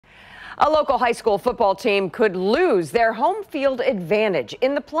A local high school football team could lose their home field advantage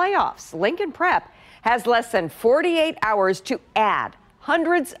in the playoffs. Lincoln Prep has less than 48 hours to add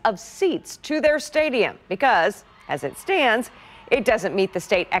hundreds of seats to their stadium because, as it stands, it doesn't meet the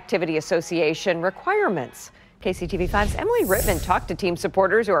State Activity Association requirements. KCTV5's Emily Rittman talked to team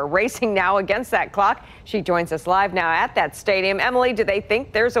supporters who are racing now against that clock. She joins us live now at that stadium. Emily, do they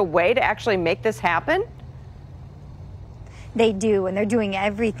think there's a way to actually make this happen? They do, and they're doing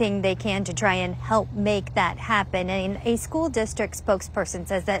everything they can to try and help make that happen. And a school district spokesperson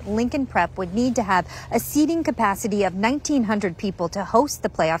says that Lincoln Prep would need to have a seating capacity of 1,900 people to host the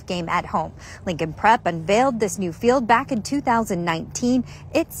playoff game at home. Lincoln Prep unveiled this new field back in 2019.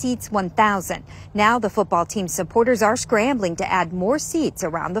 It seats 1,000. Now the football team's supporters are scrambling to add more seats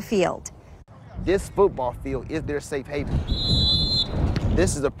around the field. This football field is their safe haven.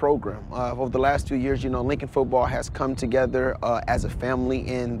 This is a program. Over the last 2 years, Lincoln football has come together as a family,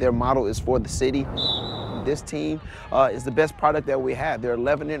 and their motto is for the city. This team is the best product that we have. They're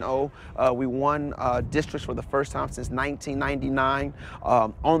 11-0. We won districts for the first time since 1999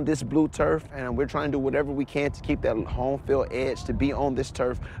 on this blue turf, and we're trying to do whatever we can to keep that home field edge to be on this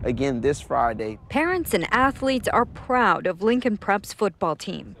turf again this Friday. Parents and athletes are proud of Lincoln Prep's football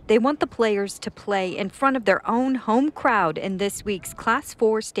team. They want the players to play in front of their own home crowd in this week's Class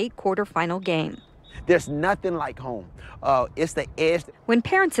 4 state quarterfinal game. There's nothing like home. It's the edge. When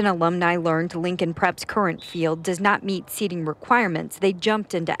parents and alumni learned Lincoln Prep's current field does not meet seating requirements, they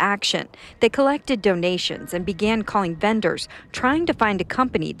jumped into action. They collected donations and began calling vendors, trying to find a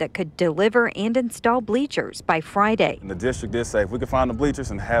company that could deliver and install bleachers by Friday. And the district did say if we can find the bleachers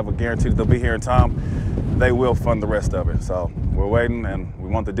and have a guarantee that they'll be here in time, they will fund the rest of it. So we're waiting, and we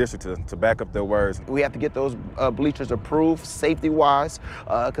want the district to back up their words. We have to get those bleachers approved safety-wise,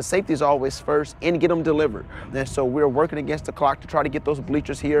 because safety is always first, and get them delivered. And so we're working against the clock to try to get those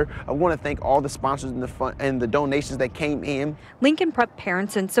bleachers here. I want to thank all the sponsors and the donations that came in. Lincoln Prep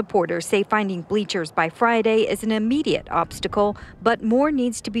parents and supporters say finding bleachers by Friday is an immediate obstacle, but more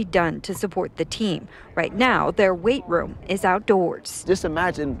needs to be done to support the team. Right now, their weight room is outdoors. Just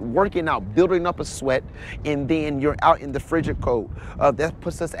imagine working out, building up a sweat, and then you're out in the frigid cold. That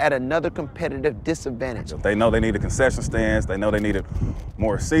puts us at another competitive disadvantage. They know they needed concession stands, they know they needed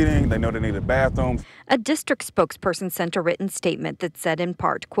more seating, they know they needed bathrooms. A district spokesperson sent a written statement that said in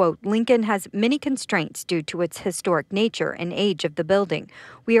part, quote, Lincoln has many constraints due to its historic nature and age of the building.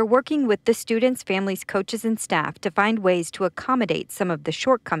 We are working with the students, families, coaches, and staff to find ways to accommodate some of the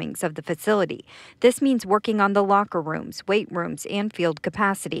shortcomings of the facility. This means working on the locker rooms, weight rooms, and field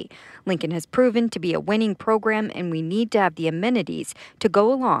capacity. Lincoln has proven to be a winning program, and we need to have the amenities to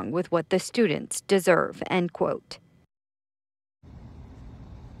go along with what the students deserve, end quote.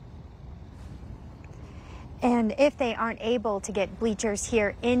 And if they aren't able to get bleachers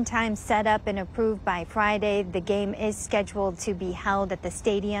here in time, set up and approved by Friday, the game is scheduled to be held at the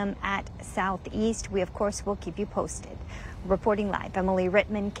stadium at Southeast. We, of course, will keep you posted. Reporting live, Emily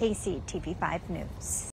Rittman, KCTV5 News.